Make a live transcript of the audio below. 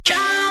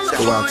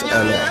Go out to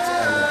LA.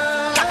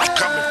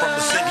 Coming from the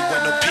city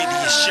where no pity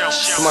is shown.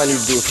 Somebody need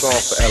to do a song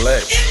for LA.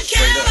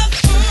 Straight up.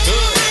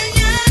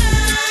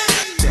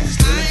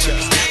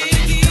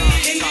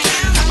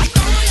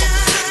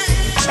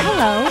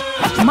 Hello,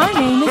 my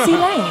name is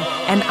Elaine,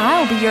 and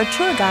I'll be your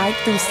tour guide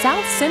through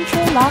South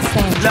Central Los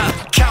Angeles.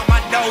 Look, count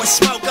my nose,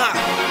 smoke up.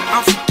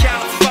 I'm from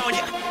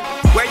California.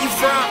 Where you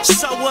from?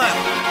 So what?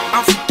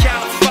 I'm from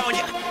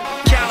California.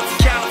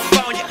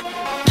 California.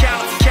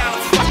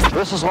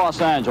 This is Los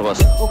Angeles.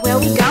 Well, where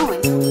we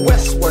going?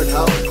 Westward,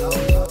 ho.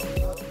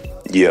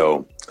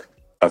 Yo,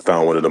 I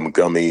found one of them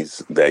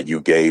gummies that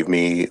you gave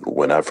me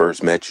when I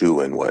first met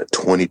you in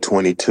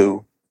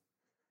 2022?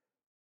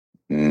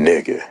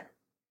 Nigga.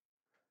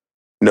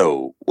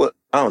 No, what?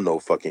 I don't know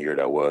what fucking year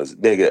that was.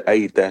 Nigga, I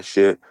ate that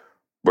shit.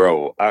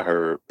 Bro, I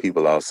heard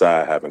people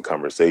outside having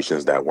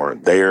conversations that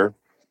weren't there.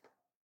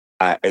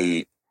 I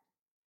ate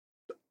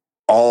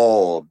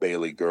all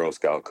Bailey Girl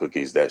Scout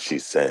cookies that she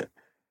sent.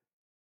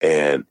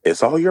 And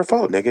it's all your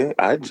fault, nigga.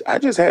 I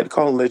just had to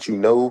call and let you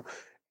know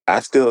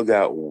I still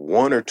got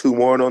one or two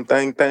more on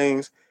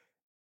things.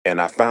 And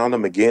I found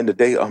them again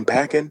today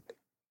unpacking.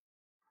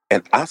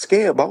 And I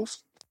scared,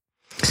 boss.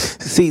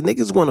 See,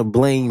 niggas want to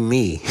blame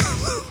me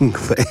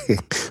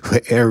for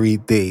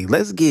everything.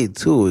 Let's get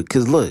to it.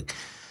 Because, look,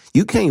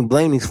 you can't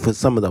blame me for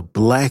some of the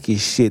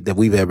blackest shit that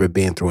we've ever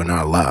been through in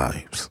our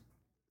lives.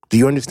 Do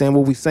you understand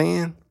what we're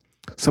saying?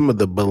 Some of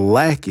the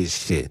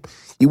blackest shit.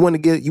 You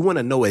want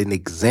to know an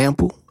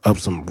example of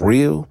some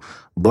real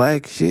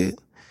black shit?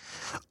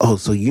 Oh,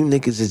 so you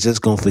niggas is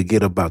just going to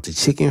forget about the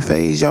chicken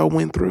phase y'all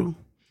went through?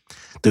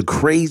 The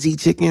crazy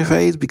chicken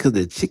phase because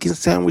the chicken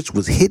sandwich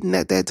was hidden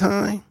at that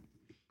time?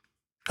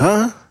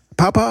 Huh?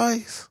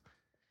 Popeyes?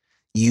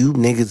 You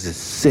niggas is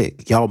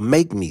sick. Y'all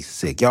make me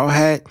sick. Y'all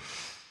had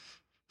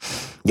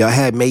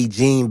May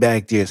Jean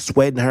back there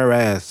sweating her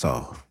ass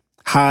off.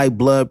 High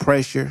blood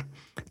pressure,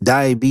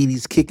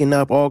 diabetes kicking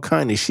up, all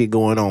kind of shit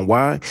going on.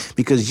 Why?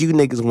 Because you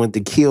niggas went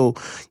to kill.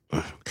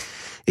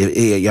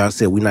 Y'all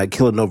said we're not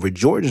killing over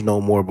George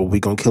no more, but we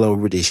gonna kill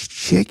over this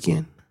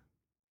chicken.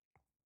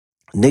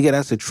 Nigga,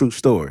 that's a true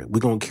story. We're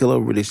gonna kill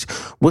over this.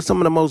 What's some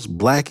of the most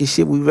blackest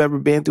shit we've ever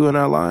been through in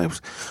our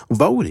lives?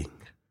 Voting.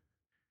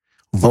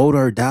 Vote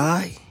or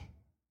die.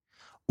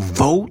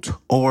 Vote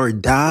or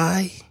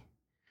die.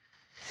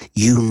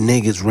 You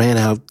niggas ran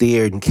out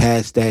there and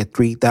cashed that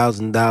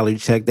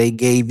 $3,000 check they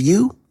gave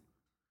you?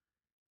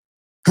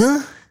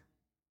 Huh?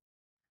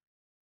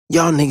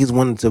 Y'all niggas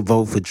wanted to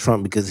vote for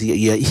Trump because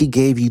he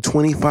gave you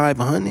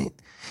 $2,500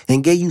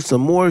 and gave you some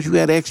more if you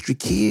had extra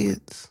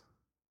kids.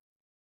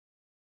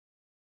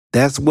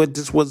 That's what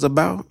this was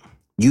about?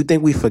 You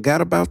think we forgot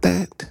about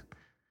that?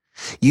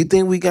 You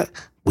think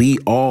we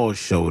all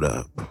showed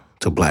up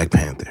to Black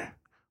Panther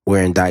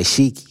wearing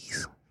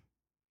dashikis,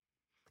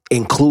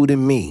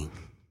 including me.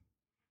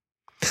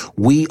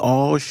 We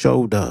all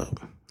showed up.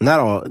 Not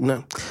all.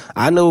 No,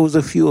 I know it was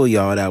a few of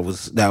y'all that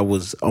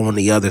was on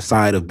the other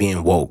side of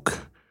being woke.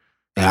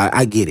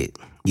 I get it.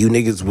 You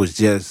niggas was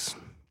just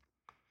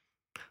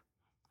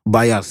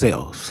by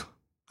yourselves.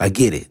 I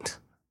get it.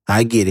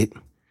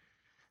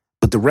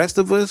 But the rest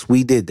of us,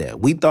 we did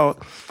that. We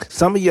thought,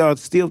 some of y'all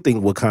still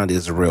think Wakanda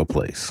is a real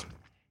place.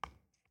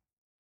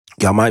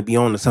 Y'all might be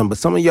on to something, but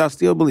some of y'all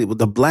still believe. But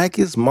the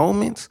blackest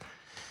moments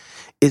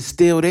is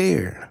still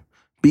there.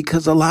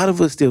 Because a lot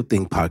of us still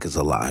think Pac is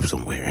alive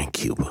somewhere in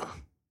Cuba.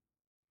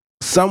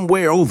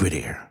 Somewhere over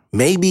there.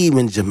 Maybe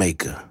even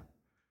Jamaica.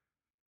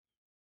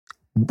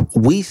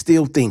 We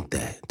still think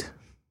that.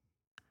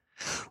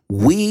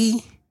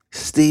 We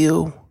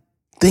still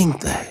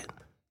think that.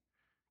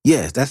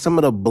 Yes, that's some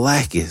of the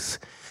blackest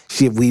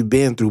shit we've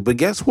been through. But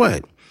guess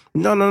what?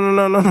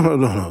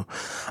 No.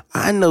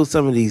 I know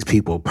some of these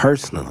people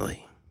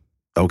personally,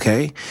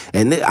 okay?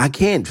 And I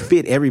can't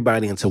fit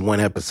everybody into one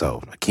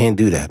episode. I can't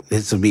do that.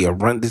 This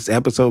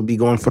episode will be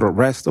going for the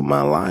rest of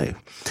my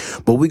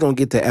life. But we're going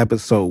to get to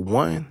episode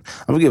 1.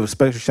 I'm going to give a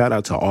special shout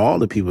out to all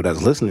the people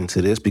that's listening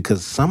to this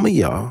because some of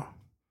y'all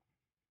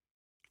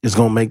is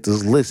going to make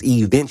this list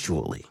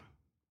eventually.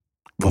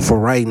 But for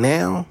right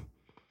now,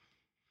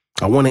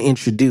 I want to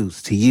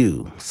introduce to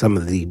you some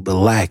of the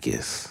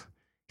blackest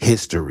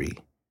history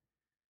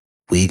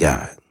we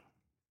got.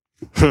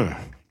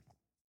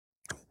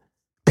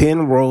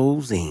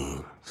 Penrose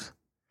Eames,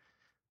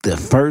 the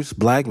first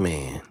black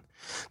man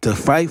to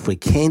fight for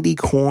candy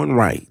corn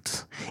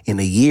rights. In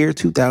the year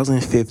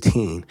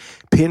 2015,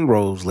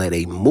 Penrose led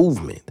a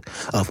movement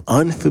of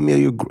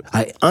unfamiliar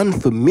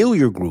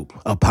group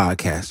of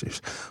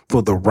podcasters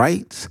for the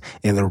rights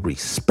and the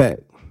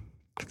respect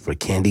for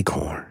candy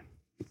corn.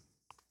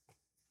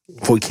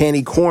 For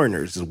candy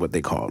corners is what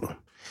they call them.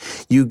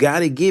 You got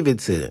to give it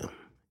to them.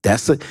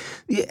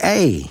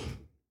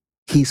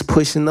 He's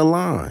pushing the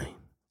line.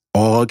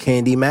 All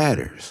candy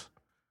matters.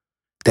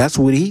 That's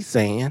what he's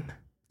saying.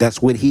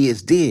 That's what he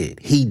did.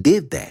 He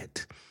did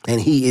that.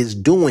 And he is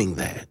doing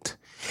that.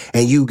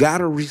 And you got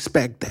to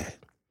respect that.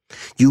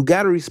 You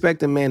got to respect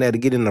the man that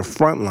get in the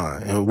front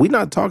line. And we're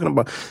not talking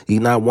about,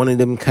 he's not one of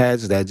them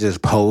cats that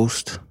just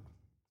post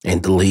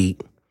and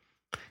delete.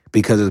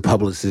 because his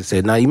publicist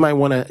said, "Now you might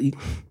want to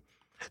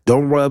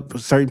don't rub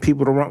certain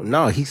people the wrong."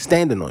 No, he's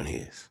standing on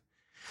his.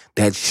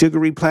 That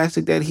sugary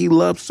plastic that he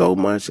loves so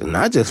much, and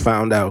I just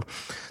found out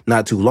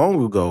not too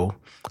long ago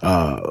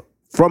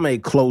from a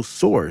close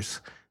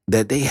source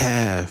that they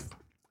have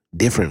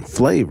different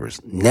flavors.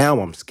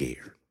 Now I'm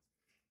scared.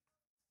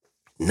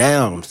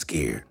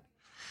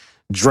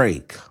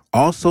 Drake,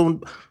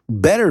 also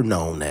better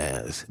known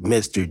as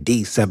Mr.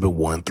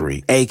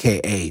 D713,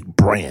 a.k.a.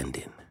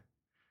 Brandon,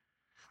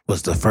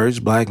 was the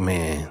first black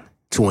man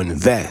to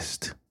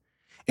invest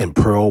in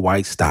pearl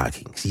white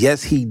stockings.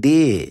 Yes, he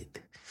did.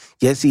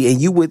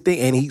 And you would think,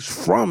 and he's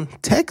from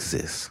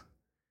Texas.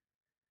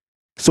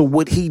 So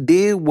what he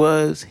did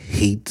was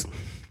he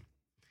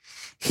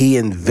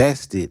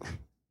invested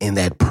in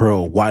that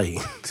pearl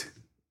white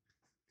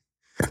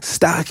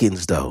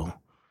stockings, though.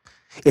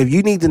 If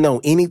you need to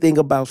know anything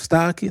about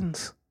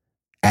stockings,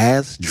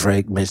 ask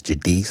Drake, Mr.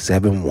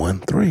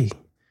 D713.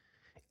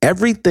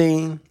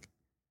 Everything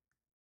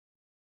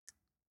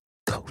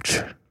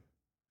culture.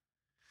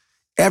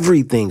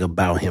 Everything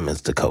about him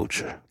is the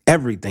culture.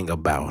 Everything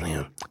about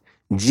him.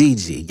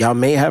 Gigi, y'all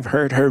may have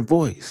heard her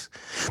voice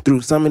through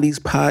some of these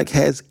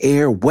podcasts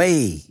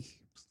airwaves.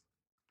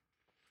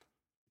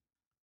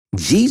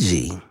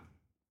 Gigi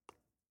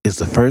is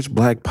the first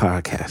black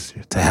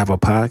podcaster to have a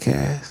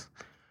podcast,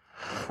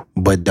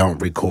 but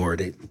don't record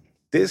it.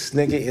 This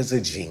nigga is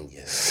a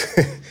genius.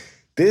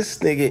 This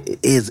nigga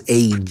is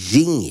a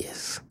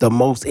genius. The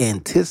most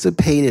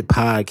anticipated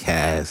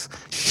podcast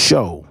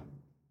show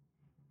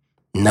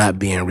not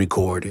being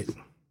recorded.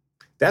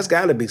 That's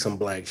got to be some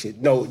black shit.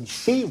 No,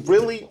 she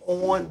really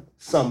on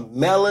some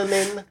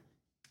melanin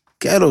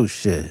ghetto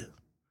shit.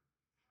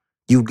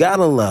 You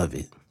gotta love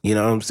it. You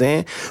know what I'm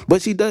saying?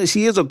 But she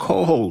is a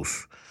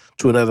co-host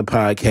to another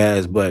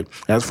podcast. But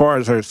as far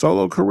as her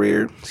solo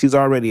career, she's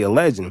already a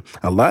legend.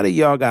 A lot of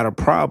y'all got a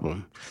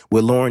problem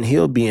with Lauryn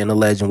Hill being a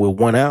legend with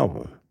one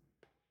album.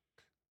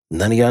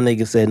 None of y'all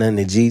niggas said nothing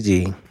to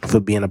Gigi for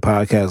being a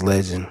podcast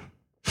legend.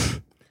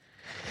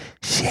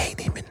 She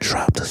ain't even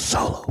dropped a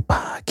solo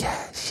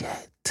podcast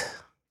yet.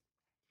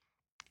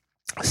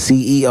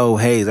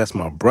 CEO Hayes, that's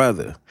my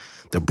brother.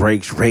 The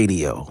Breaks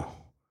Radio.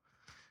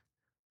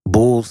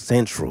 Bull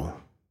Central.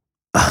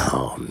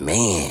 Oh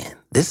man,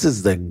 this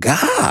is the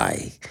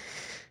guy.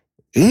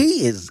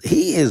 He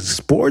is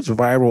sports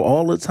viral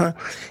all the time.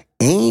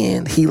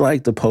 And he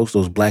liked to post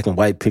those black and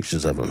white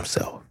pictures of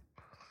himself.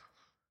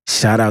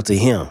 Shout out to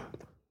him.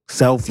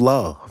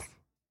 Self-love.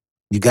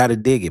 You gotta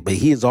dig it. But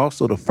he is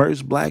also the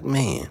first black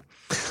man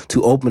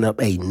to open up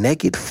a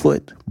naked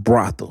foot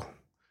brothel.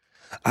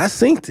 I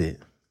synced it.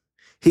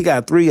 He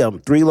got three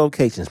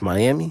locations: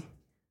 Miami,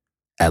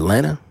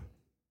 Atlanta,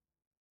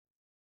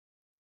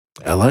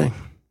 LA.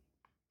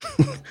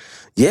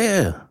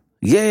 Yeah.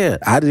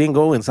 I didn't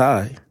go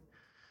inside.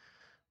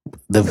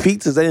 The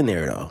feats is in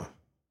there though.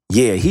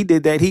 Yeah, he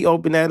did that. He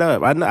opened that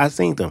up. I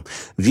seen them.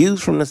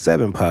 Views from the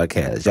 7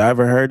 podcast. Y'all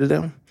ever heard of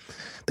them?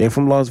 They're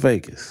from Las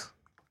Vegas.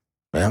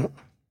 Yeah,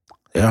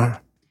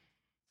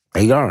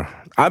 they are.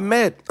 I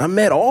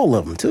met all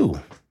of them too.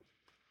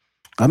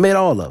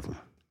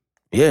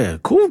 Yeah,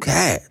 cool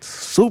cats,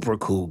 super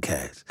cool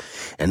cats.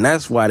 And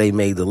that's why they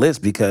made the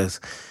list because,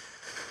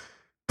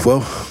 well,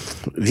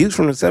 Views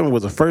from the 7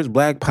 was the first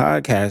black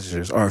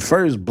podcasters or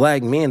first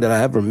black men that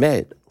I ever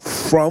met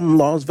from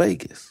Las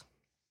Vegas.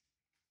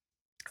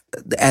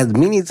 As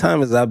many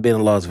times as I've been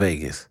in Las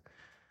Vegas,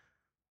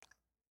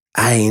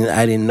 I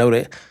didn't know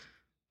that.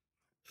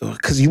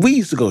 Because we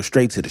used to go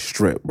straight to the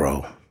strip,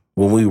 bro,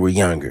 when we were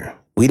younger.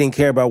 We didn't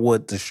care about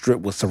what the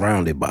strip was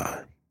surrounded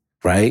by,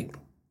 right?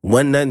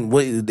 There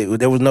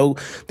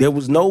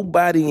was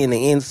nobody in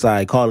the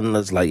inside calling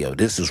us like, yo,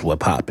 this is what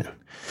popping.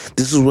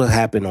 This is what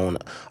happened on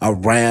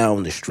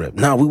around the strip.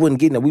 No, we wasn't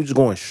getting that. We was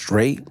going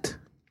straight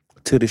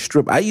to the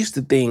strip. I used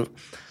to think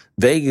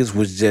Vegas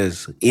was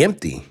just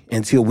empty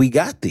until we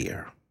got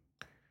there.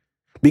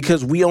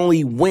 Because we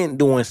only went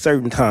during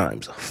certain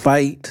times.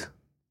 Fight,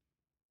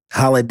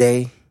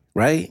 holiday,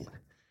 right?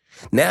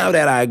 Now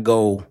that I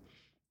go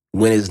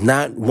when it's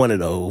not one of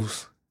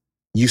those,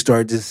 you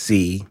start to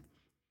see,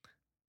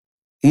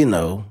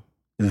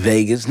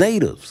 Vegas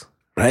natives,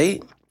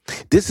 right?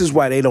 This is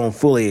why they don't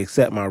fully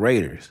accept my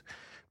Raiders.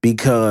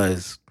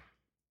 Because,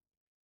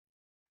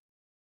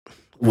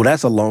 well,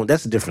 that's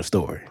a different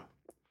story.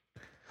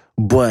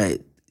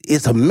 But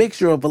it's a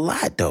mixture of a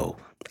lot, though.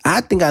 I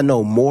think I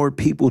know more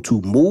people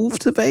to move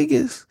to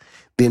Vegas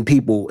than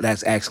people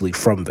that's actually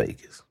from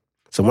Vegas.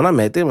 So when I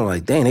met them, I'm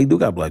like, dang, they do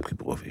got black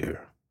people over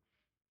here.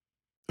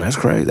 That's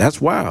crazy. That's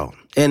wild.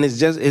 And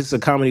it's a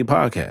comedy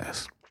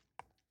podcast.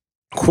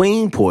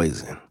 Queen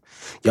Poison.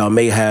 Y'all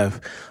may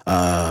have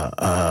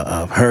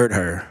heard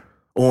her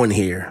on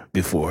here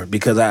before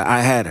because I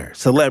had her.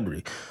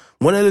 Celebrity.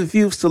 One of the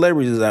few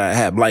celebrities that I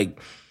have.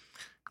 Like,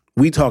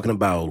 we talking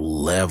about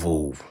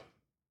level,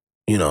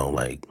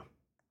 like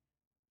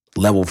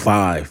level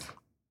 5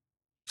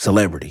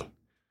 celebrity.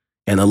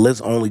 And the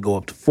list only go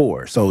up to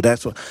 4. So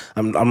that's what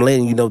I'm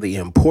letting you know the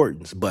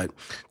importance. But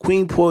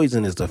Queen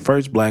Poison is the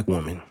first black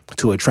woman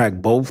to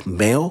attract both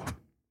male,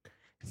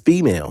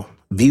 female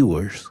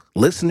viewers,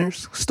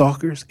 listeners,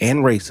 stalkers, and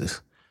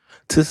racists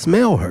to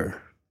smell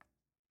her.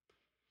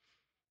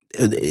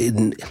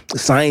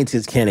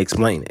 Scientists can't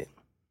explain it.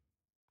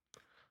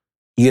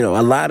 You know,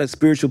 a lot of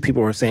spiritual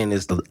people are saying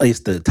it's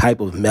the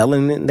type of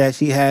melanin that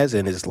she has,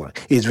 and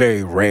it's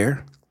very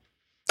rare.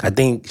 I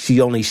think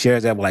she only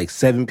shares that with like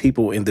 7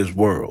 people in this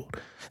world.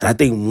 And I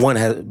think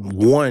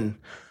one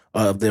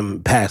of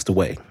them passed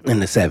away in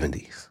the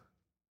 70s.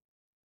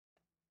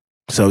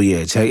 So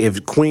yeah, check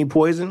if Queen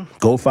Poison,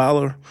 go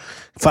follow her.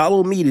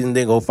 Follow me and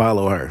then go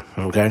follow her.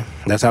 Okay?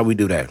 That's how we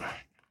do that.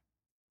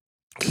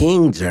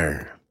 King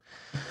Germ.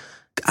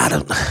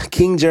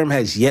 King Germ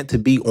has yet to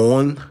be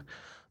on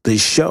the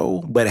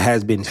show, but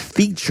has been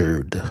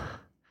featured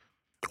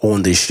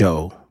on the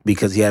show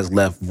because he has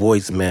left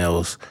voice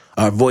messages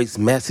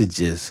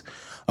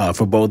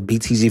for both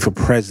BTG for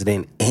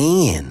President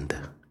and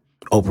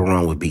Open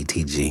Run with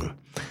BTG.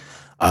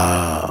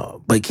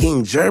 But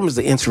King Germ is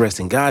an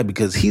interesting guy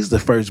because he's the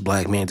first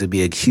black man to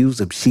be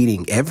accused of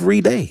cheating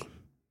every day.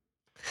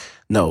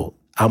 No,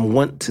 I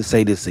want to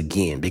say this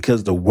again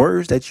because the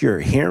words that you're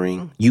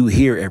hearing, you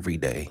hear every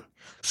day.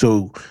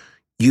 So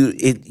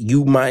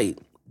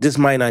this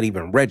might not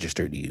even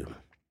register to you.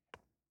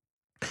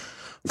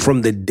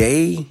 From the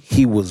day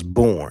he was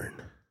born,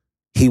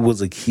 he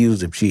was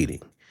accused of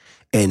cheating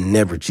and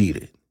never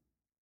cheated.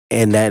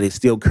 And that is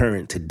still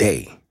current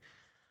today.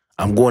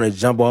 I'm going to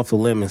jump off a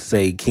limb and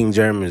say King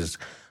Germ is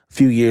a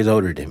few years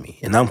older than me,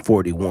 and I'm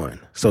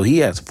 41. So he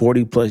has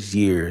 40 plus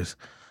years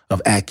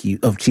of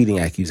cheating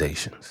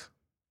accusations.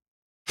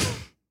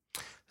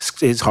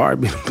 It's hard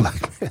being a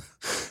black man.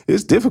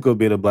 It's difficult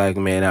being a black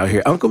man out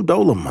here. Uncle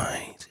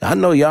Dolomite. I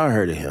know y'all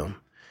heard of him.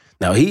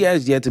 Now, he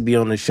has yet to be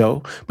on the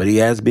show, but he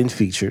has been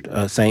featured.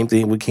 Same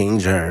thing with King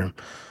Germ.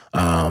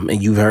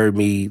 And you've heard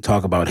me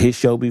talk about his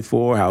show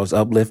before, how it's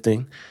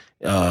uplifting,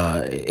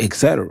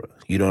 etc.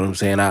 You know what I'm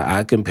saying?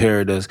 I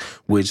compared us,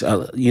 which,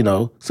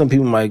 some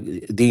people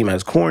might deem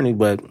as corny,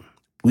 but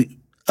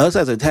us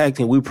as a tag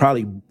team, we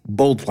probably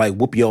both like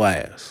whoop your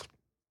ass,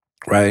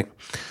 right?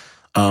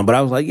 But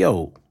I was like,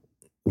 yo,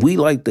 we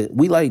like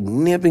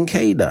Nip and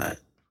K-Dot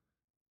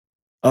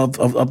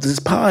of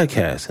this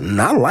podcast.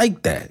 And I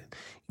like that.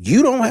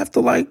 You don't have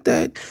to like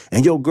that.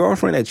 And your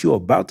girlfriend that you're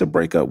about to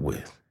break up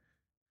with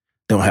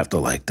don't have to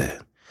like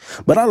that.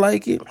 But I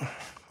like it.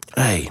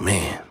 Hey,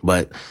 man.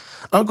 But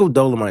Uncle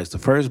Dolomite is the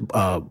first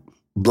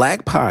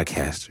black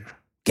podcaster,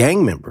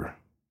 gang member,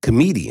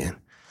 comedian,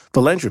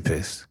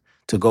 philanthropist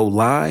to go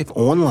live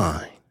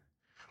online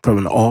from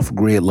an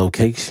off-grid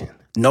location.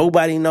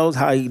 Nobody knows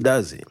how he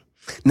does it.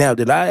 Now,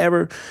 did I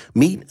ever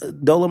meet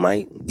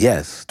Dolomite?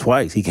 Yes,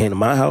 twice. He came to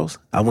my house.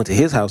 I went to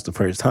his house the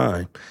first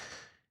time.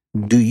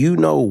 Do you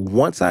know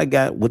once I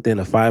got within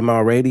a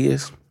 5-mile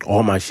radius,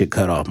 all my shit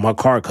cut off. My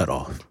car cut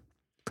off.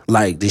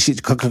 Like, the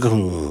shit,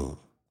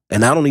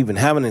 and I don't even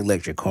have an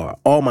electric car.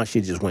 All my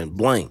shit just went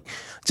blank.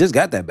 Just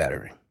got that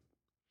battery.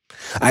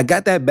 I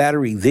got that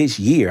battery this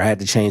year. I had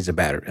to change the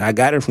battery. I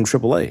got it from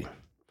AAA.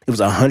 It was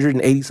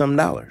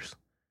 $180-something.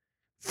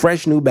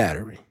 Fresh new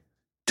battery.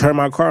 Turn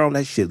my car on,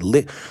 that shit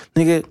lit.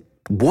 Nigga,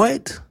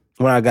 what?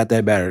 When I got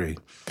that battery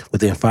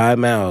within 5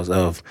 miles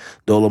of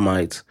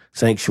Dolomite's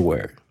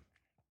sanctuary,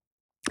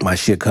 my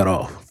shit cut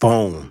off.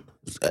 Phone,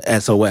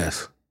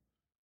 SOS.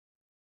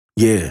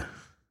 Yeah.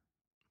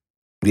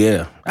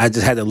 I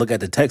just had to look at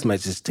the text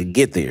message to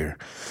get there.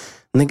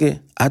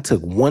 Nigga, I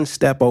took one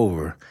step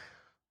over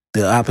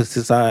the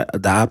opposite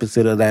of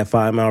that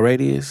 5-mile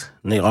radius.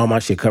 Nigga, all my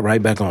shit cut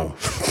right back on.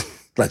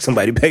 Like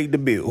somebody paid the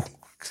bill.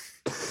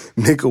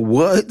 Nigga,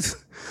 what?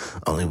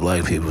 Only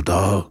black people,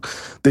 dog.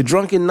 The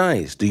Drunken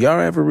Nights. Do y'all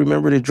ever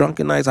remember the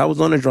Drunken Nights? I was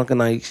on the Drunken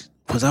Nights.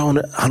 I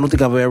don't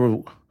think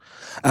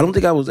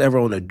I was ever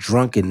on a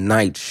Drunken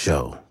Night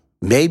show.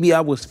 Maybe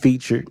I was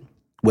featured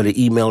with an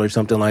email or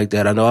something like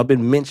that. I know I've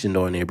been mentioned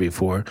on there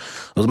before.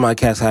 Those my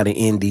cats had an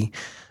indie.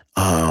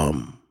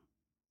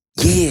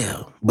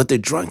 Yeah, but the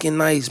Drunken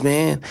Nights,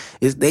 man,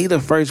 they the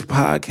first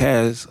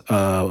podcast,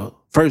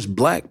 first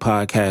black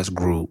podcast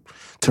group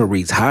to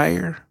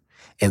retire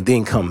and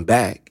then come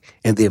back.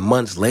 And then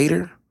months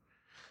later,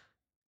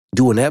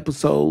 do an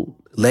episode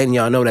letting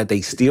y'all know that they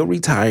still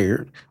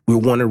retired. We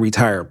want to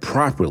retire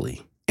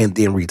properly and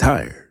then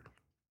retire.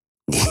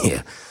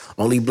 Yeah,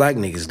 only black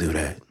niggas do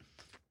that.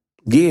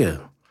 Yeah,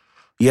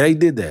 they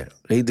did that.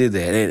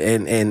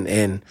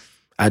 And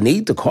I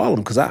need to call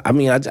them because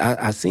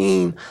I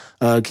seen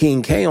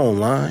King K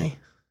online.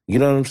 You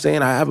know what I'm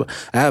saying? I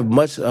have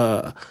much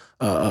a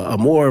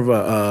more of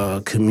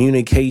a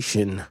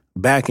communication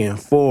back and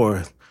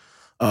forth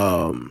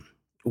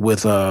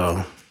with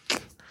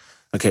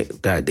okay,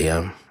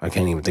 goddamn, I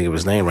can't even think of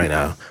his name right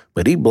now,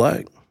 but he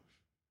black.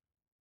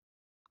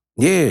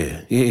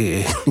 Yeah,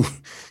 he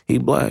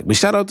black. But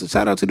shout out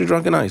to the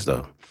Drunken Knights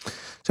though.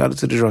 Shout out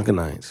to the Drunken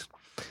Knights.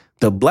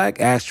 The Black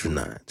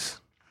Astronauts.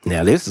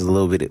 Now this is a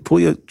little bit. Pull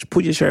your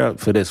chair up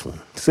for this one.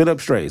 Sit up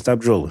straight. Stop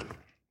drooling.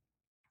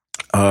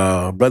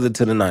 Brother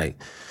to the Night.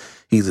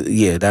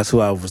 That's who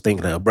I was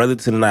thinking of. Brother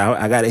to the Night.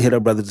 I gotta hit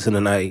up Brother to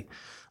the Night.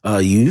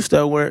 You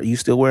still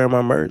wearing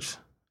my merch?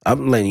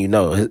 I'm letting you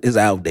know it's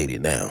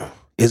outdated now.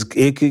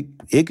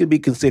 It could be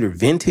considered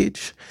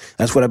vintage.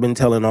 That's what I've been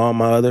telling all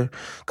my other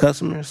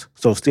customers.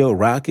 So still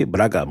rock it,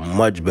 but I got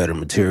much better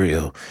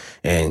material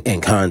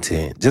and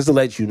content. Just to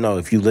let you know,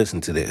 if you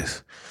listen to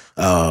this,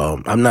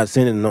 I'm not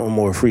sending no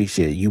more free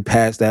shit. You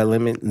pass that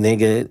limit,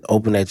 nigga,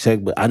 open that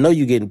check. But I know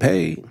you getting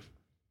paid.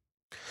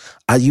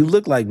 You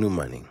look like new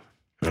money.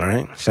 All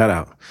right, shout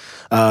out.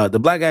 The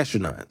Black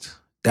Astronauts.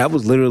 That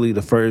was literally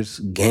the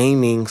first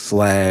gaming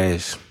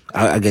slash,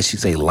 I guess you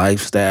say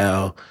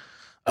lifestyle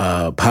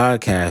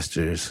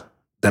podcasters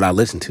that I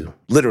listened to.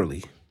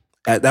 Literally.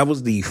 That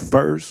was the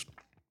first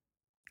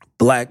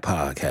black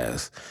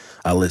podcast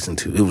I listened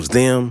to. It was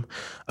them,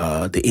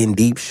 the In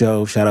Deep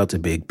Show. Shout out to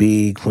Big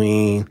B,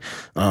 Queen,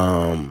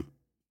 the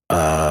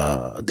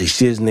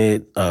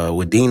Shiznit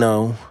with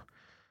Dino.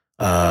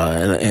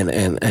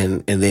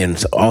 And then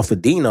off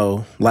of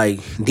Dino, like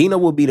Dino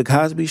would be the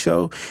Cosby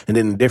Show, and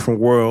then a different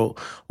world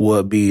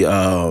would be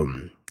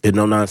the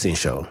No Nonsense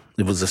Show.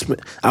 It was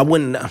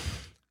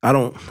I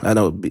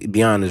know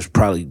Beyond is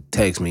probably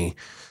text me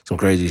some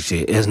crazy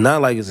shit. It's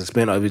not like it's a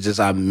spinoff. It's just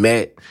I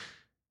met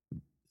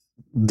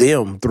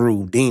them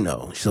through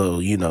Dino,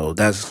 so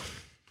that's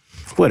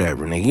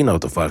whatever, nigga. You know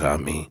what the fuck I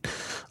mean.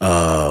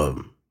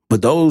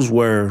 But those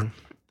were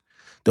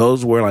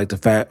like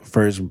the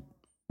first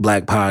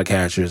black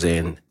podcasters,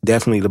 and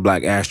definitely the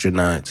Black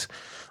Astronauts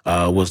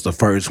was the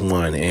first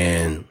one,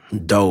 and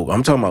dope.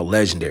 I'm talking about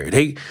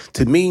legendary.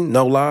 To me,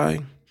 no lie,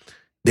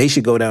 they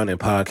should go down in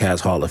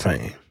Podcast Hall of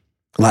Fame,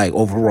 like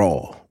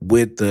overall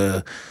with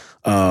the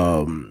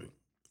the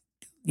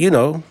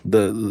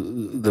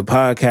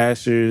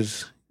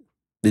podcasters,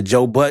 the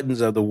Joe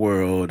Buttons of the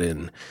world,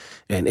 and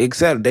et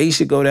cetera. They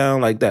should go down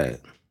like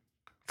that,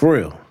 for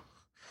real.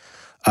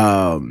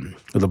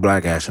 The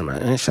Black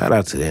Astronaut, and shout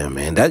out to them,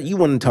 man. That you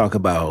want to talk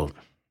about,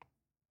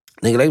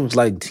 nigga? They was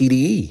like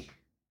TDE.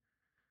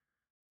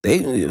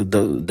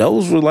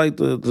 Those were like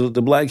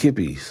the black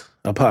hippies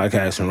of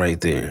podcasting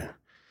right there.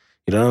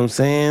 You know what I'm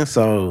saying?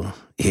 So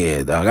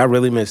yeah, dog, I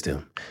really missed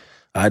them.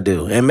 I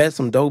do, and met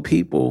some dope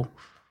people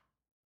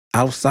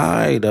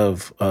outside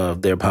of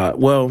their pod.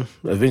 Well,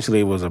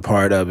 eventually it was a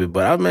part of it,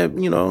 but I met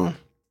you know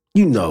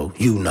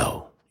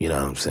what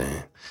I'm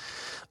saying.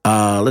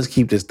 Let's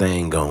keep this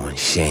thing going.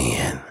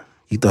 Shan.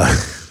 You thought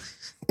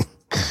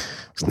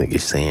this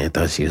nigga Shan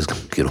thought she was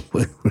gonna get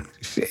away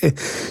with it.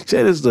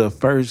 Shan is the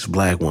first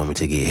black woman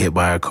to get hit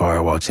by a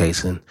car while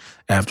chasing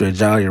after a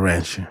Jolly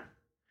Rancher.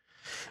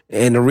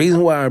 And the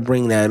reason why I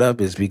bring that up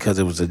is because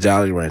it was a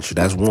Jolly Rancher.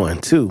 That's one.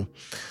 Two,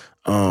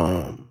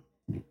 the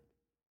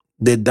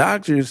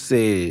doctors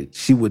said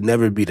she would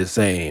never be the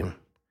same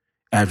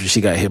after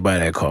she got hit by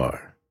that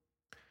car.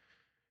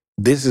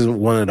 This is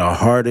one of the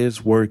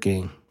hardest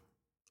working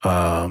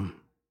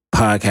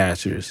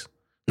podcasters.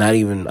 Not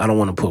even, I don't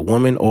want to put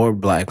woman or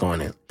black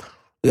on it,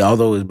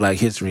 although it's Black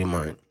History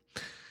Month.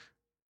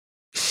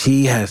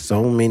 She has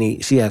so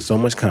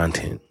much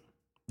content,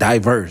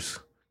 diverse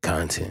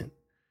content,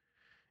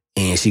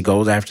 and she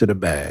goes after the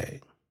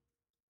bag.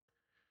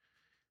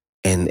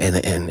 And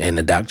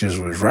the doctors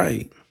was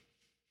right,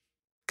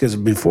 because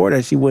before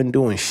that she wasn't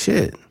doing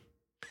shit.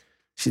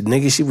 She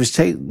was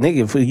chasing,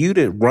 nigga, for you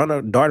to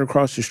dart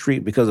across the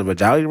street because of a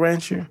Jolly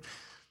Rancher.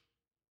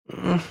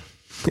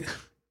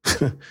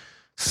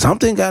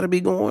 Something got to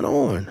be going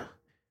on.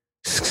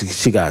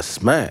 She got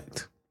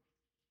smacked.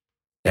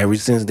 Ever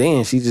since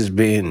then, she's just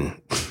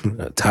been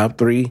a top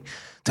three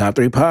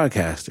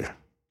podcaster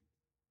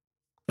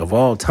of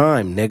all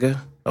time,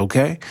 nigga.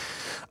 Okay,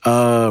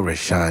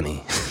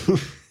 Rashani.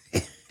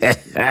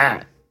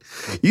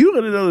 You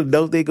want to know the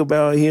dope thing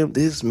about him?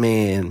 This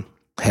man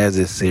has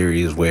this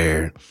series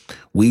where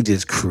we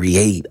just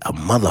create a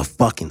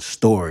motherfucking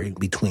story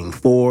between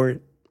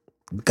four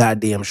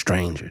goddamn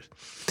strangers,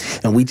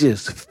 and we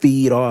just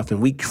feed off and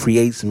we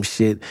create some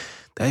shit.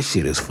 That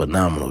shit is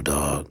phenomenal,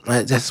 dog.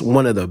 That's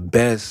one of the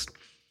best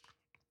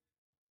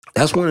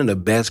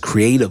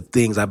creative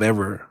things I've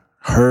ever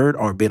heard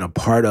or been a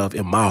part of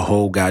in my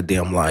whole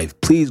goddamn life.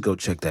 Please go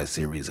check that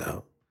series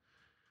out.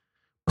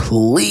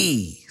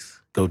 Please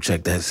go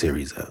check that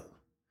series out.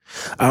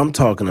 I'm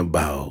talking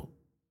about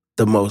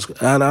the most,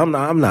 and I'm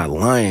not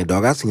lying,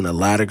 dog. I've seen a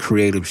lot of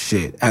creative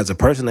shit. As a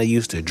person that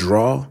used to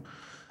draw,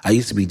 I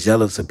used to be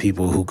jealous of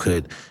people who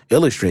could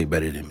illustrate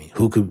better than me,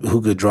 who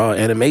could draw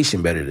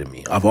animation better than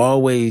me. I've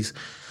always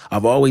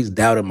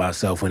doubted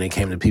myself when it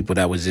came to people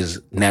that was just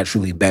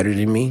naturally better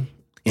than me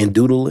in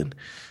doodling.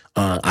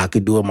 I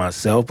could do it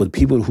myself, but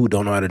people who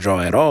don't know how to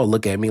draw at all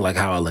look at me like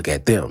how I look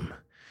at them.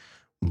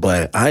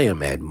 But I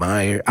am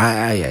admired.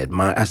 I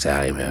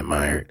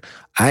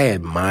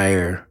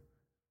admire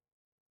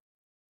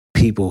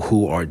people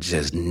who are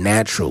just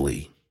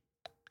naturally,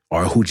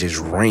 or who just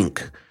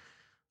rank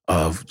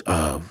of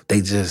the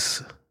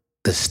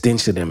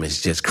stench of them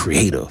is just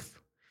creative.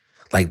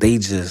 Like it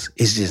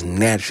just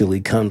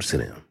naturally comes to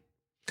them.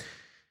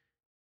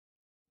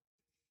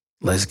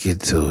 Let's get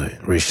to it.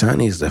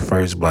 Rashani is the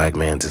first black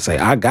man to say,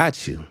 I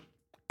got you,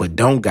 but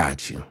don't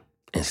got you,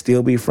 and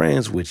still be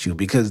friends with you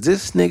because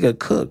this nigga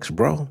cooks,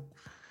 bro.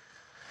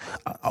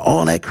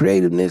 All that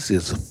creativeness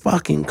is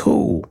fucking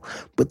cool,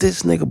 but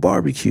this nigga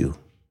barbecue.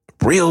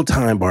 Real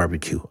time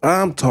barbecue.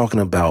 I'm talking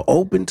about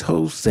open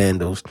toe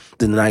sandals,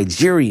 the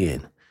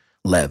Nigerian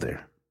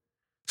leather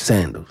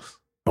sandals.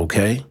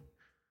 Okay?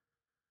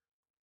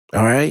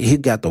 All right? He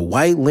got the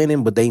white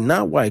linen, but they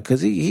not white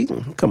because he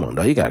come on,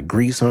 dog. He got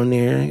grease on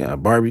there. He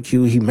got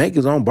barbecue. He make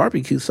his own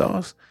barbecue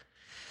sauce.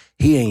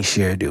 He ain't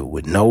shared it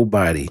with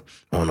nobody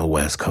on the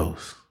West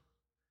Coast.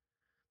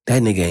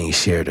 That nigga ain't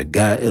shared a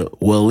guy.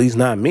 Well, at least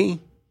not me.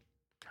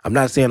 I'm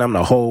not saying I'm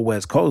the whole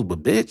West Coast,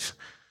 but bitch.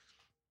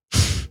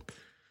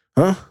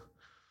 Huh?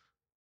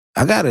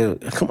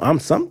 I'm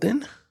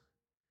something.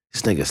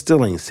 This nigga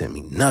still ain't sent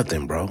me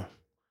nothing, bro.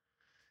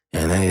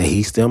 And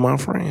he's still my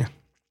friend.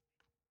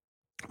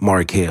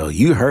 Markel,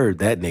 you heard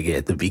that nigga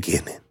at the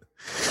beginning.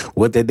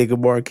 What that nigga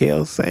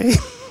Markel say?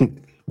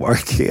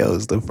 Markel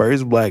is the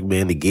first black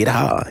man to get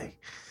high.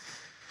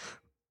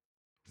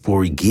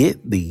 Forget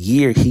the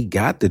year he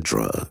got the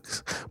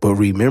drugs, but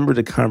remember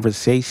the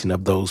conversation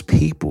of those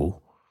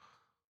people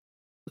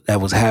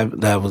that was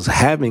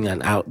having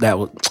an out that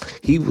was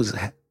he was.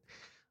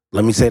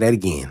 Let me say that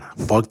again.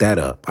 Fuck that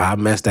up. I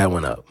messed that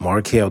one up.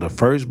 Markel, the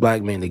first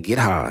black man to get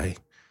high.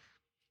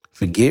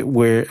 Forget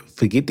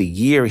the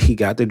year he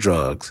got the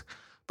drugs,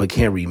 but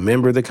can't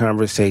remember the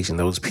conversation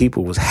those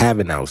people was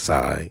having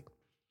outside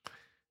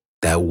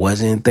that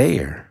wasn't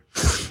there.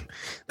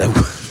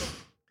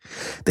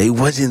 They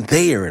wasn't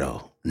there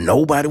though.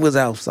 Nobody was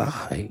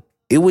outside.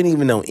 It wasn't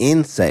even no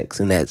insects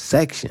in that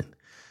section.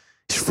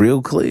 It's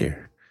real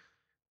clear.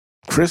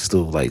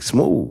 Crystal, like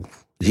smooth.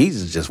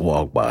 Jesus just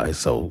walked by,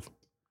 so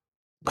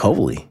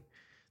holy.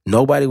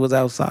 Nobody was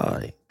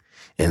outside.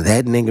 And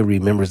that nigga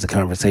remembers the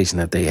conversation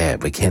that they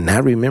had, but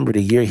cannot remember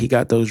the year he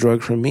got those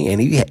drugs from me.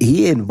 And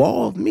he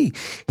involved me.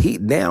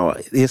 Now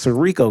it's a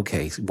RICO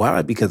case.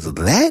 Why? Because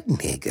that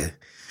nigga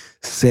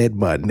said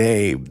my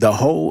name.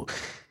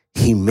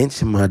 He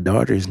mentioned my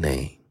daughter's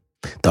name.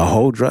 The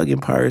whole drug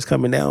empire is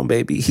coming down,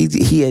 baby.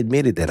 He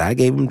admitted that I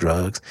gave him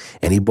drugs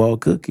and he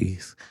bought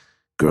cookies.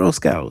 Girl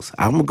Scouts.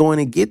 I'm going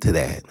to get to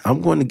that.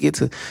 I'm going to get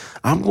to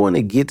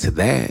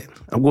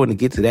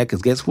that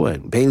because guess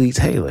what? Bailey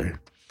Taylor,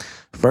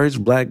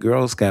 first black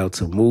Girl Scout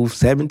to move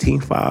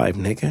 17.5,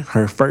 nigga,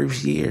 her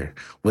first year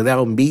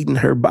without meeting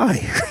her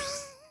buyers.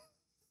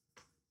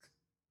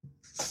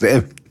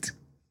 17.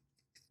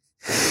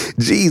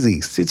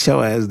 Jeezy, sit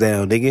your ass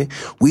down, nigga.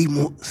 We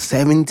moved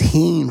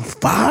 17.5,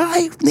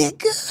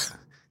 nigga.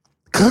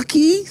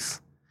 Cookies.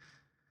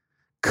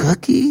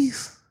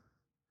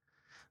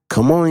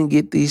 Come on and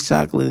get these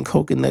chocolate and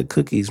coconut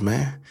cookies,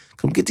 man.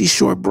 Come get these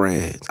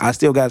shortbreads. I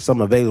still got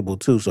some available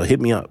too, so hit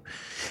me up.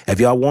 If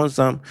y'all want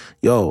some,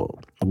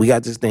 we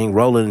got this thing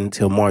rolling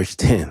until March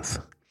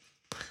 10th.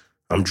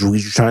 I'm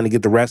trying to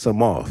get the rest of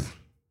them off.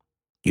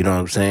 You know what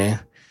I'm saying?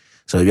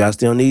 So if y'all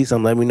still need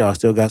some, let me know. I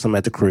still got some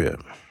at the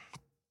crib.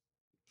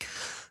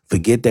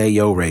 Forget That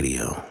Yo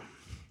Radio.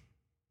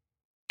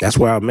 That's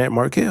where I met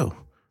Markel.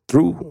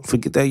 Through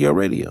Forget That Yo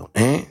Radio.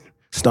 And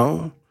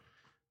Stone,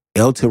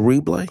 El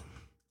Terrible,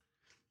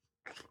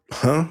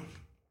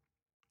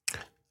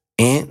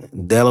 and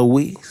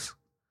Deloise,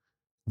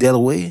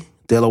 Delaware,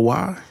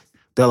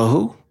 Della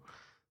who?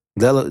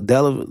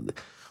 Della,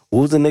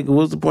 what was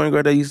the point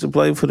guard that used to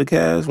play for the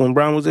Cavs when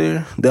Brown was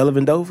there? Della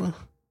Vendova?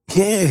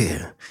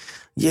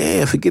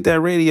 Yeah, Forget That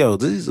Radio.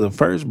 These are the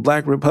first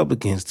black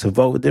Republicans to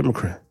vote with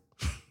Democrat.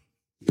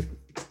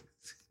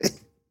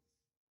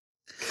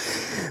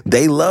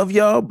 They love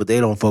y'all, but they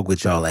don't fuck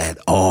with y'all at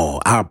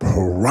all. I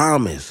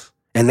promise.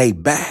 And they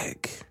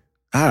back.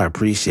 I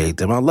appreciate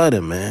them. I love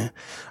them, man.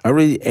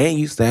 Ant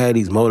used to have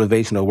these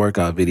motivational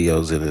workout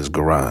videos in his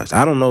garage.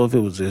 I don't know if it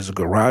was his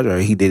garage or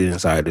he did it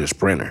inside his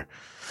Sprinter.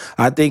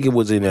 I think it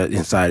was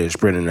inside his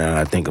Sprinter now that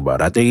I think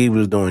about it. I think he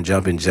was doing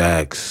jumping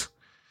jacks,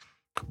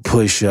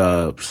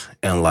 push-ups,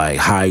 and like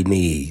high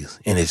knees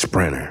in his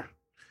Sprinter.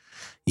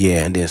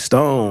 Yeah, and then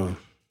Stone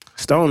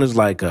is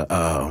like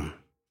a...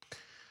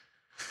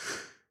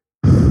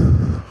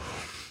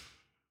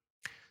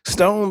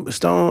 Stone,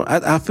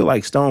 I feel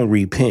like Stone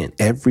repent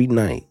every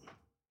night.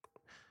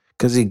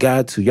 Because he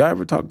got to. Y'all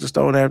ever talk to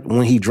Stone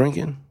when he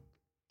drinking?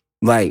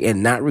 Like,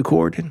 and not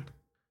recording?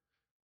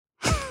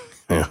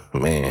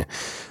 Man,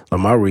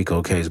 my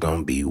Rico case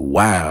gonna be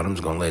wild. I'm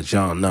just gonna let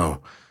y'all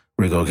know.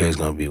 Rico case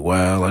gonna be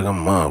wild like a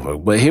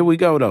motherfucker. But here we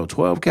go, though.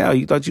 12 cal.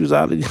 You thought you was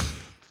out of...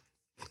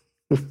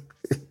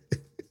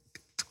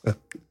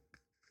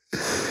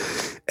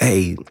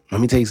 Hey, let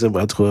me tell you something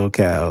about 12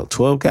 cal.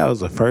 12 cal is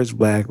the first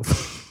black...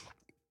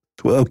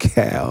 12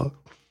 cal,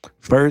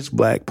 first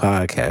black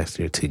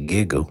podcaster to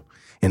giggle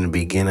in the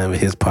beginning of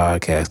his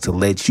podcast to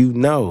let you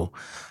know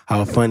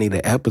how funny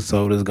the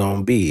episode is going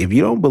to be. If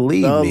you don't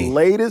believe me. The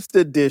latest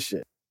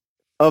edition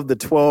of the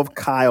 12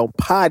 Kyle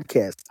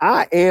podcast.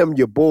 I am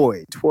your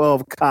boy,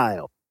 12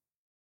 Kyle.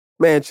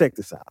 Man, check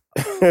this out.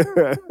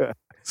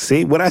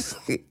 See what I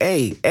say?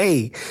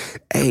 Hey,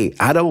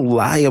 I don't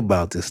lie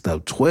about this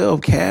stuff.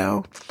 12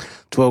 Cal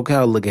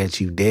look at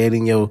you dead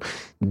in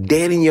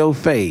your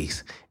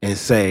face and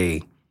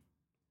say,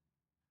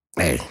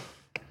 hey.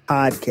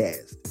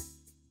 Podcast.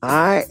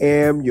 I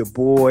am your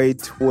boy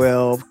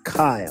 12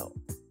 Kyle.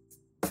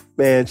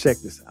 Man, check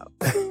this out.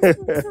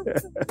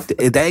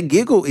 That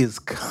giggle is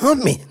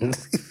coming.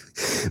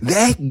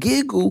 That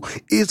giggle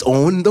is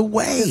on the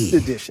way. This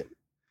edition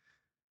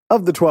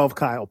of the 12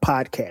 Kyle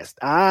podcast.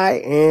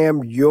 I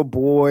am your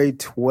boy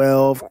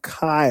 12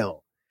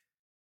 Kyle.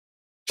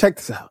 Check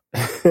this out.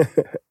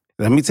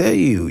 Let me tell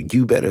you,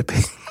 you better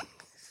pay.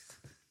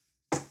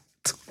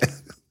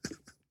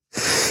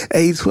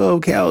 Hey,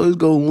 12 Cal is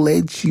going to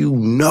let you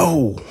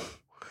know.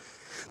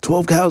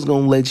 12 Cal is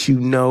going to let you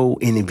know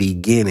in the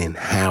beginning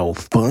how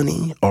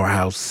funny or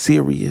how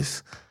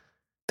serious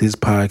this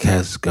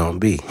podcast is going to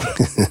be.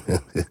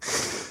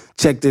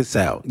 Check this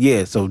out.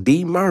 Yeah, so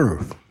D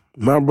Merv,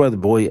 my brother,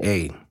 boy,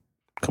 hey,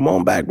 come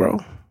on back, bro.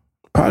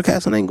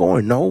 Podcasting ain't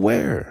going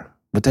nowhere,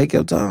 but take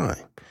your time.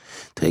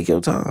 Take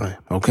your time,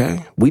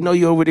 okay? We know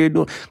you over there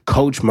doing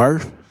Coach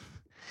Murph.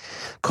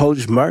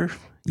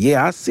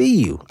 Yeah, I see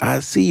you,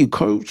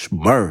 Coach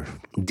Murph.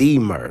 D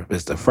Murph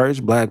is the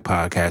first black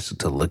podcaster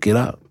to look it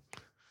up.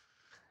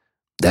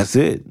 That's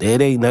it.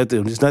 It ain't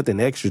nothing. There's nothing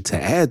extra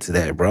to add to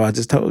that, bro. I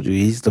just told you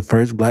he's the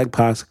first black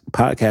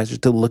podcaster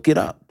to look it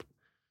up.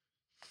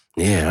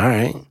 Yeah, all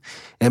right.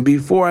 And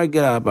before I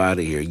get up out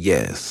of here,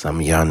 yes, some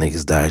of y'all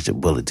niggas dodged a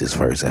bullet this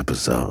first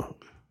episode.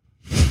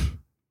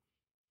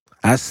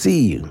 I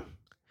see you.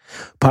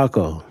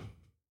 Paco,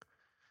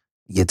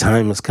 your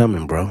time is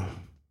coming, bro.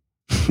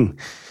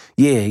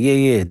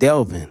 Yeah.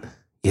 Delvin,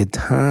 your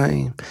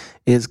time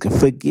is,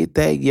 forget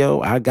that,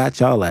 yo. I got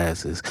y'all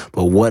asses.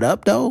 But what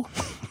up, though?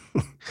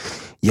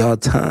 Y'all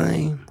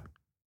time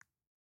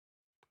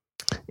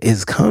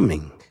is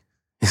coming.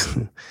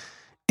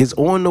 It's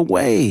on the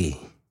way.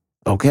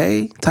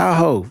 Okay?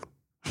 Tahoe.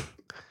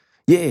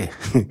 Yeah.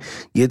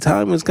 Your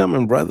time is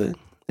coming, brother.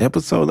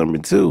 Episode number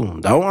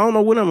 2. I don't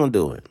know when I'm going to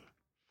do it.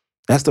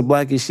 That's the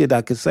blackest shit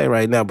I can say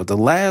right now. But the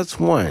last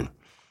one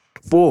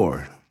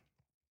for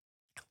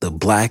the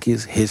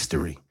Blackest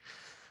History.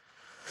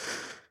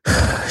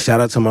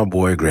 Shout out to my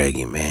boy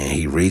Greggy, man.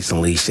 He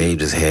recently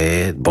shaved his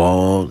head,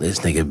 bald. This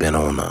nigga been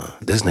on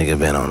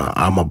a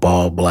I'm a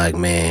bald black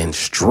man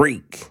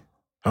streak.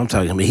 I'm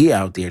talking about he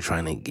out there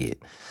trying to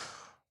get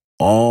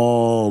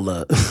all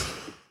the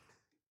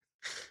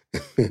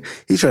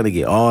he's trying to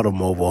get all the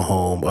mobile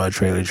home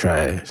trailer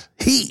trash.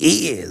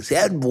 He is.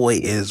 That boy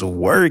is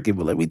working.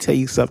 But let me tell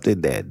you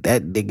something that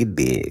nigga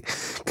did.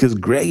 Because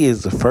Greg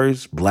is the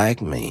first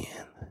black man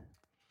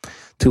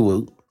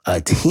to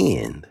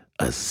attend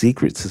a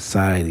secret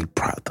society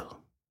brothel,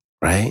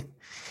 right?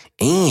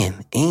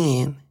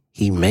 And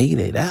he made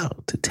it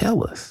out to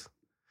tell us.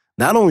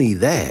 Not only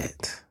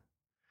that,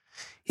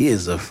 he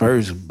is the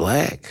first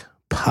black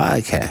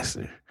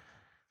podcaster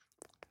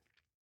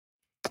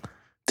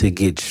to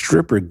get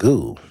stripper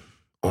goo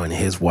on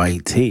his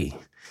white tee.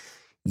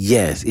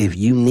 Yes, if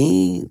you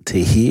need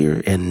to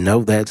hear and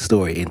know that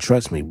story, and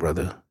trust me,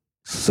 brother,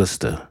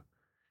 sister,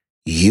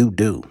 you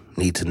do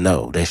need to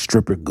know that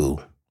stripper goo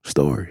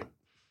story.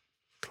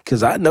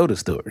 Because I know the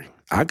story.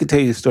 I could tell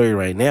you the story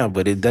right now,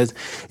 but it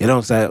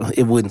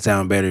wouldn't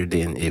sound better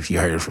than if you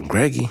heard it from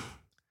Greggy.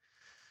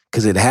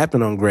 Because it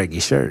happened on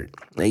Greggy's shirt.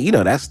 Now, you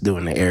know, that's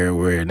during the era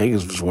where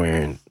niggas was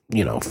wearing,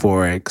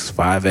 4X,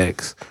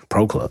 5X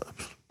Pro Clubs.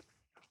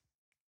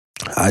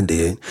 I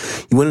did.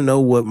 You want to know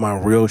what my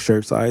real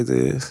shirt size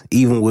is?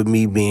 Even with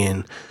me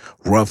being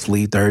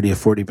roughly 30 or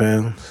 40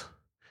 pounds?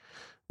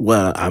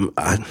 Well,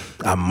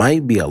 I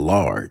might be a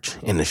large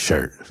in the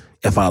shirt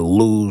if I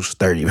lose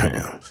 30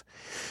 pounds.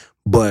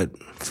 But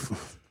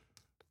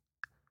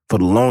for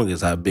the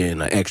longest, I've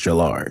been an extra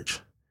large,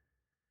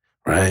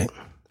 right?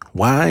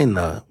 Why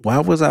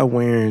was I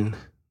wearing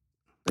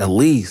at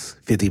least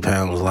 50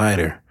 pounds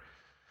lighter?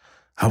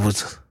 I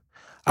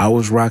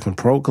was rocking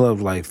Pro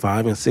Clubs like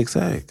 5 and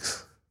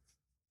 6X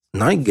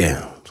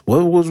nightgowns.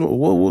 What was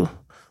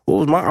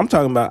my? I'm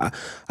talking about.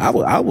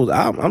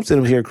 I'm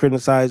sitting here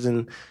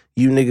criticizing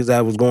you niggas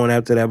that was going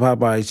after that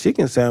Popeye's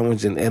chicken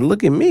sandwich, and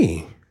look at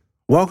me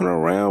walking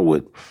around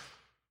with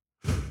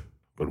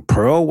a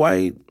pearl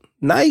white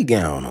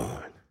nightgown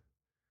on.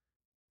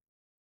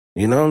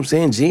 You know what I'm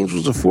saying? Jeans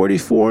was a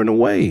 44 in the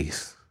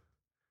waist.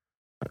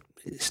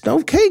 It's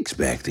no cakes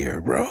back there,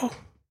 bro.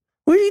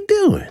 What are you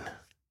doing?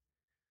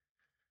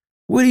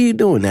 What are you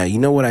doing now? You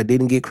know what I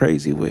didn't get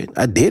crazy with?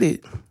 I did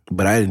it,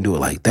 but I didn't do it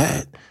like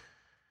that.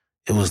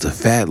 It was the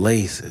fat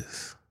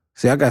laces.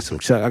 See, I got some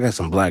Chuck. I got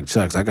some black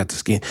Chucks. I got the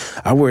skin.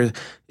 It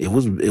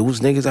was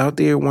niggas out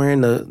there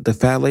wearing the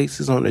fat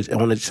laces on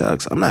the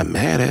Chucks. I'm not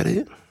mad at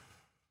it.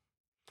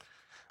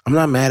 I'm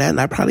not mad at it.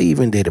 And I probably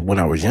even did it when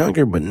I was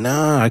younger, but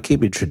nah, I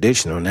keep it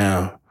traditional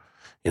now.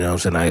 You know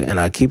what I'm saying? And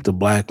I keep the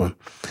black one.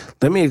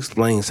 Let me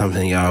explain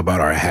something to y'all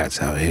about our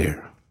hats out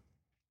here.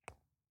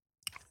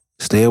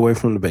 Stay away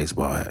from the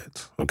baseball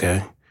hats,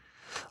 okay?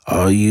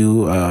 All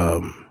you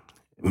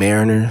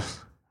Mariners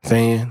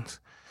fans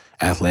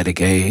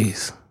Athletic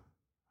A's,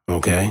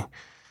 okay?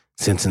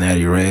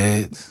 Cincinnati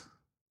Reds,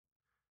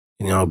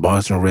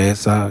 Boston Red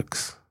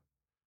Sox,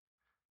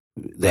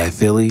 that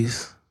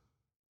Phillies.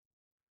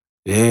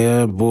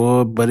 Yeah,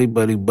 boy, buddy.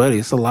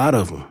 It's a lot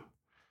of them.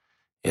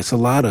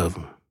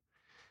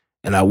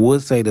 And I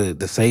would say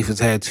the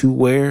safest hat to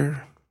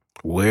wear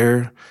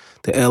the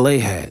LA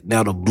hat.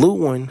 Now, the blue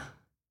one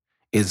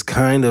is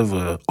kind of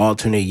a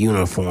alternate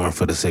uniform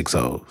for the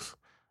 6-0s.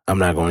 I'm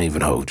not going to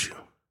even hold you.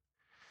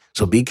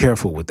 So be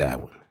careful with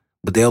that one.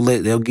 But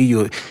they'll give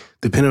you,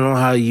 depending on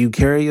how you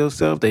carry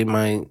yourself, they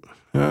might,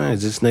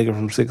 is this nigga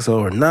from 6-0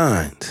 or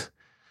 9s?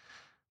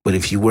 But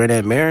if you wear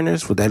that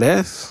Mariners with that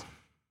S,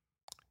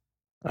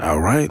 all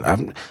right.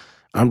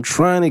 I'm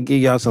trying to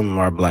give y'all some of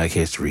our Black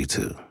history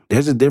too.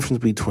 There's a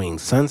difference between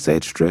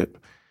Sunset Strip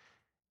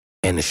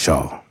and the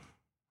Shaw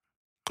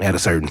at a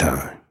certain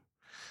time.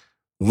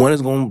 One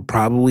is going to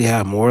probably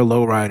have more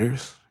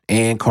lowriders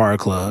and car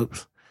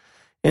clubs,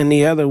 and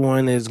the other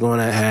one is going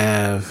to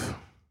have,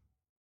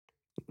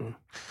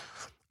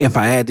 if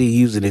I had to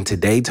use it in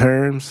today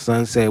terms,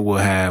 Sunset will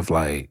have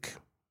Priuses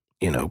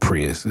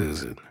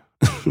and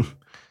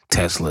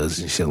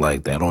Teslas and shit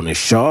like that. On the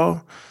Shaw,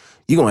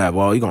 you're going to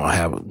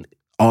have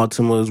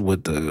Altimas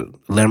with the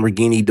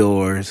Lamborghini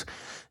doors.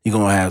 You're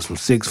going to have some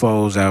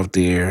 6-4s out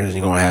there.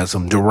 You're going to have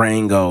some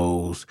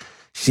Durangos.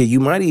 Shit, you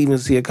might even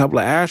see a couple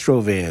of Astro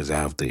vans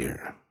out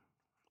there.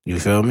 You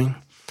feel me?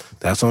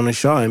 That's on the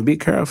Shaw, and be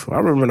careful. I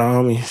remember the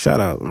homie, shout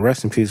out,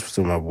 rest in peace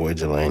to my boy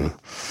Jelani.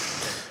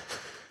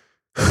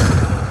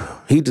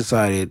 He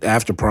decided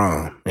after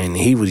prom, and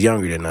he was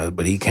younger than us,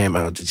 but he came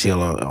out to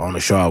chill on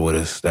the Shaw with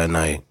us that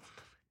night.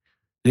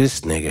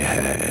 This nigga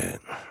had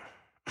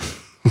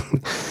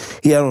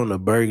he had on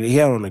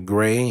the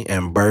gray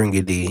and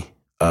burgundy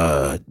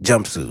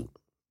jumpsuit,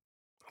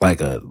 like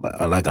the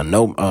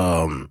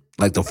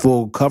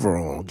full cover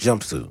on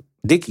jumpsuit,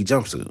 Dickie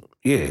jumpsuit.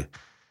 Yeah,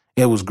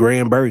 it was gray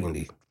and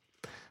burgundy.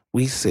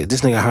 We said,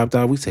 this nigga hopped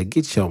out. We said,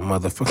 get your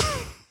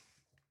motherfucker.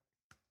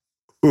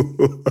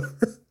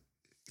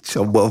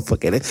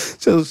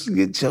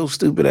 Get your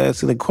stupid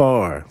ass in the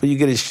car. But you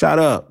get it shot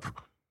up.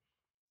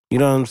 You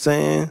know what I'm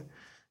saying?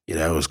 Yeah,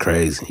 that was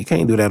crazy. You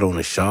can't do that on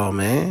the Shaw,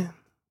 man.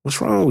 What's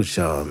wrong with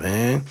y'all,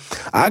 man?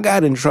 I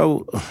got in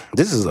trouble.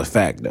 This is a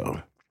fact,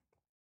 though.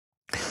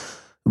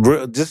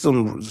 Just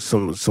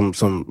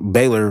some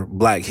Baylor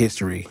Black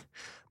history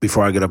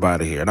before I get up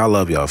out of here. And I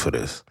love y'all for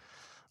this.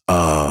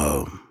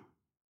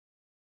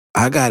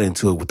 I got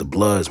into it with the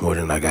Bloods more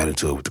than I got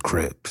into it with the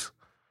Crips.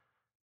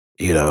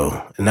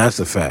 And that's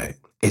a fact.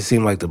 It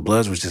seemed like the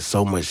Bloods was just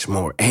so much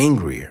more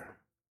angrier.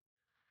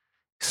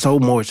 So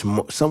much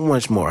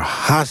more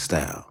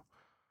hostile.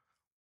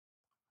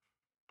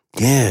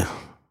 Yeah.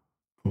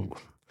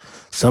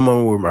 Some of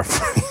them were my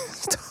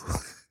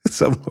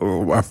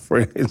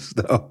friends,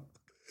 though.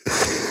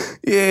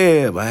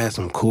 Yeah, but I had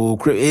some cool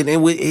Crips.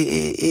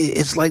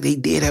 It's like they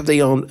did have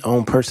their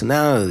own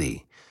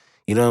personality.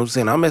 You know what I'm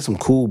saying? I met some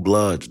cool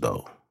Bloods,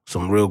 though.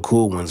 Some real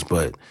cool ones,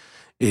 but,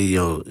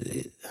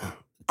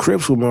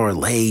 Crips were more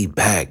laid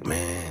back,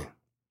 man.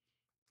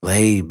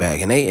 Laid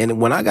back.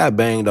 And when I got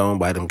banged on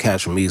by them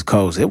cats from East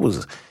Coast, it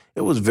was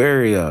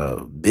very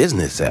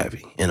business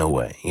savvy in a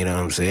way. You know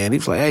what I'm saying? He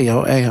was like, hey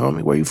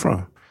homie, where you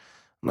from?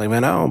 I'm like,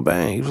 man, I don't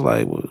bang. He was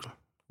like, well,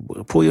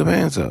 pull your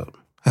pants up.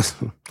 I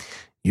said,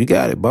 you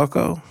got it,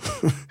 bucko.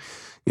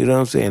 You know what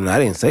I'm saying? And I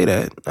didn't say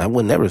that. I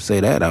would never say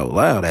that out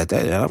loud at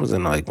that. I was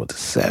in the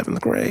 6th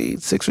grade,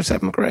 6th or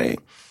 7th grade.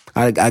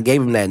 I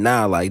gave him that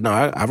now,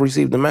 no, I've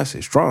received the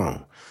message,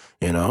 strong.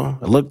 I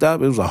looked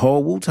up, it was a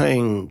whole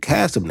Wu-Tang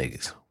cast of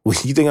niggas.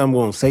 You think I'm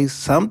going to say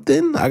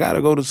something? I got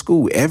to go to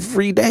school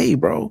every day,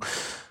 bro.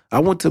 I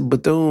went to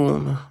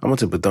Bethune on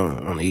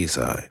the east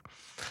side.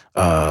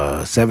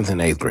 7th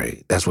and 8th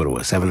grade. That's what it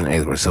was, 7th and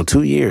 8th grade. So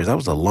 2 years. That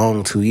was a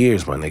long 2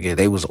 years, my nigga.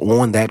 They was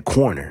on that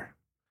corner.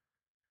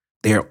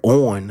 They're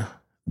on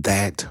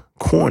that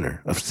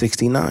corner of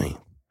 69.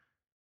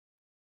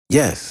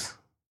 Yes.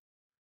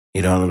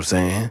 You know what I'm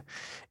saying?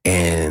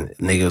 And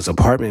niggas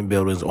apartment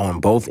buildings on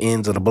both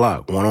ends of the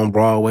block. One on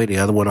Broadway, the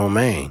other one on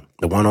Main.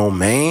 The one on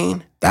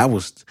Main, that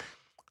was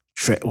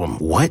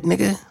what,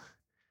 nigga?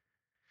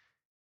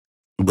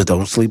 But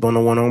don't sleep on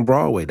the one on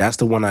Broadway. That's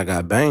the one I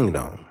got banged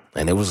on.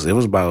 And it was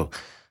about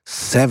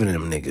 7 of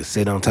them niggas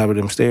sitting on top of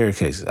them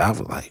staircases. I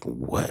was like,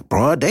 what?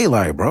 Broad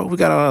daylight, bro. We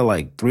got out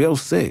at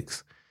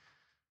 3:06.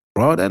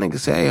 Bro, that nigga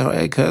said,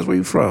 hey, cuz, where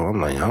you from?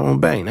 I'm like, I don't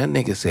bang. That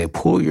nigga said,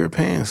 pull your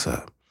pants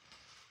up.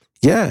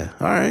 Yeah,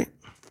 all right.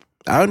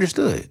 I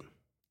understood.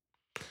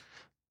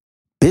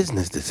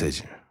 Business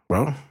decision,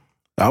 bro.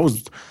 I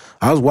was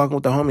walking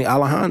with the homie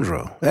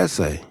Alejandro.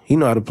 Essay. He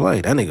know how to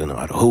play. That nigga know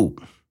how to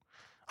hoop.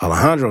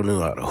 Alejandro knew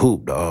how to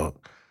hoop, dog.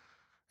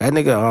 That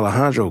nigga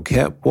Alejandro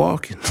kept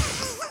walking.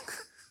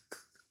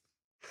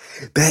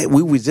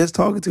 We was just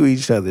talking to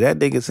each other. That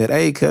nigga said,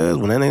 hey, cuz.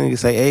 When that nigga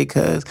say, hey,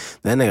 cuz,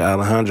 that nigga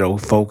Alejandro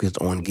focused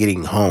on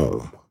getting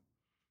home.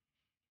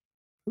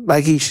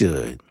 Like he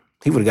should.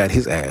 He would have got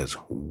his ass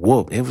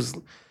whooped. It was,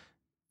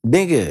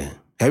 nigga,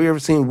 Have you ever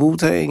seen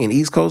Wu-Tang and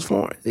East Coast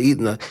form?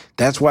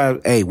 That's why,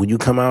 hey, when you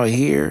come out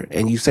here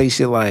and you say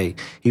shit like,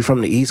 he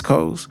from the East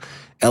Coast,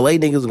 LA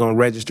niggas are gonna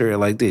register it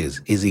like this.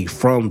 Is he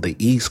from the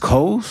East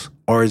Coast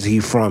or is he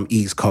from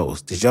East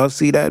Coast? Did y'all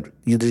see that?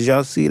 Did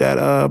y'all see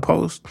that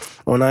post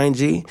on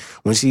IG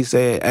when she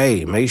said,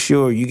 hey, make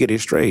sure you get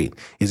it straight.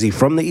 Is he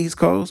from the East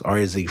Coast or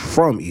is he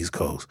from East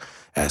Coast?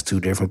 That's two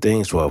different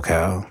things, 12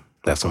 Cal.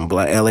 That's some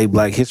LA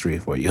Black history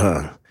for you,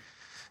 huh?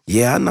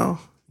 Yeah, I know.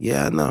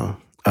 Yeah, I know.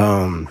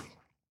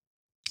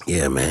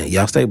 Yeah, man.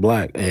 Y'all stay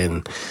black.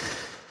 And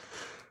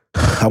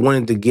I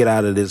wanted to get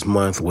out of this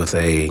month with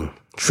a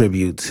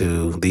tribute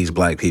to these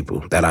black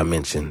people that I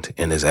mentioned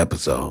in this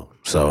episode.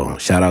 So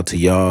shout out to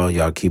y'all.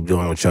 Y'all keep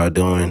doing what y'all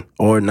doing.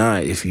 Or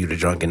not if you the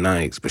Drunken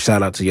Knights. But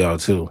shout out to y'all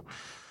too.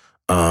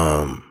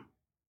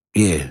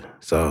 Yeah.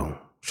 So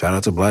shout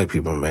out to black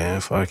people, man.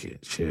 Fuck it.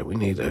 Shit, we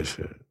need that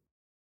shit.